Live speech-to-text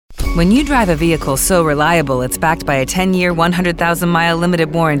When you drive a vehicle so reliable it's backed by a 10-year, 100,000-mile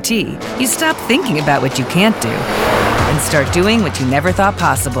limited warranty, you stop thinking about what you can't do and start doing what you never thought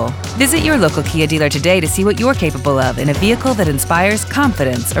possible. Visit your local Kia dealer today to see what you're capable of in a vehicle that inspires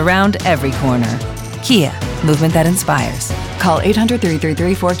confidence around every corner. Kia, movement that inspires. Call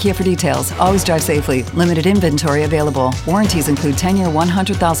 800-333-4KIA for details. Always drive safely. Limited inventory available. Warranties include 10-year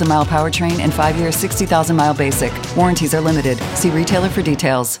 100,000-mile powertrain and 5-year 60,000-mile basic. Warranties are limited. See retailer for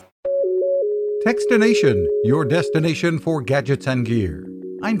details. Techstination, your destination for gadgets and gear.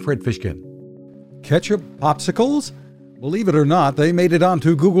 I'm Fred Fishkin. Ketchup Popsicles? Believe it or not, they made it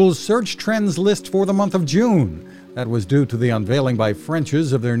onto Google's search trends list for the month of June. That was due to the unveiling by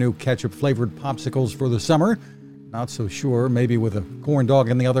French's of their new ketchup-flavored popsicles for the summer. Not so sure, maybe with a corn dog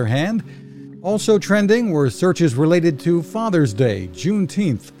in the other hand. Also trending were searches related to Father's Day,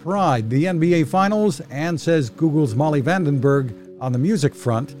 Juneteenth, Pride, the NBA Finals, and says Google's Molly Vandenberg on the music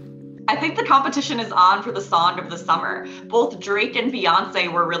front. I think the competition is on for the song of the summer. Both Drake and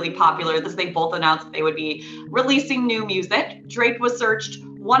Beyonce were really popular as they both announced they would be releasing new music. Drake was searched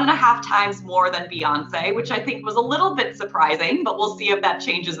 1.5 times more than Beyonce, which I think was a little bit surprising, but we'll see if that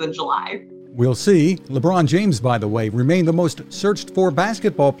changes in July. We'll see. LeBron James, by the way, remained the most searched for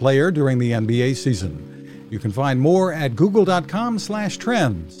basketball player during the NBA season. You can find more at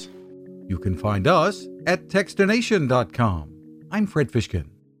google.com/trends. You can find us at Techstination.com. I'm Fred Fishkin.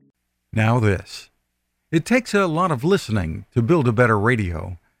 Now this. It takes a lot of listening to build a better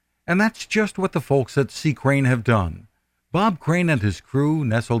radio, and that's just what the folks at C. Crane have done. Bob Crane and his crew,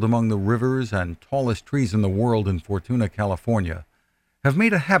 nestled among the rivers and tallest trees in the world in Fortuna, California, have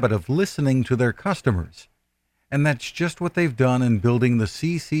made a habit of listening to their customers. And that's just what they've done in building the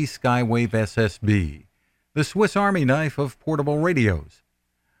CC Skywave SSB, the Swiss Army knife of portable radios.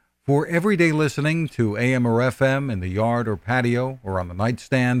 For everyday listening to AM or FM in the yard or patio or on the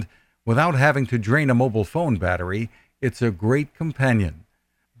nightstand, without having to drain a mobile phone battery, it's a great companion.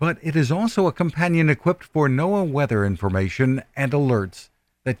 But it is also a companion equipped for NOAA weather information and alerts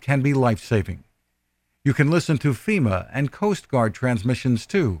that can be life-saving. You can listen to FEMA and Coast Guard transmissions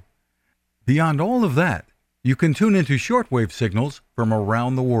too. Beyond all of that, you can tune into shortwave signals from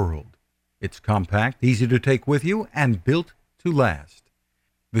around the world. It's compact, easy to take with you, and built to last.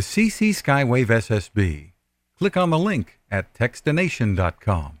 The CC Skywave SSB. Click on the link at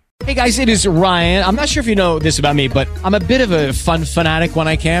Techstination.com. Hey guys, it is Ryan. I'm not sure if you know this about me, but I'm a bit of a fun fanatic when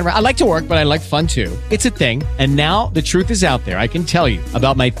I can. I like to work, but I like fun too. It's a thing. And now the truth is out there. I can tell you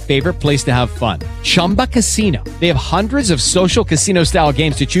about my favorite place to have fun. Chumba Casino. They have hundreds of social casino style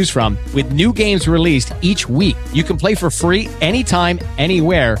games to choose from with new games released each week. You can play for free anytime,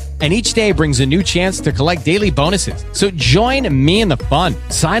 anywhere. And each day brings a new chance to collect daily bonuses. So join me in the fun.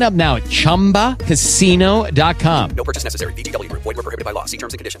 Sign up now at ChumbaCasino.com. No purchase necessary. VGW Group. Void where prohibited by law. See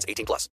terms and conditions. 18+.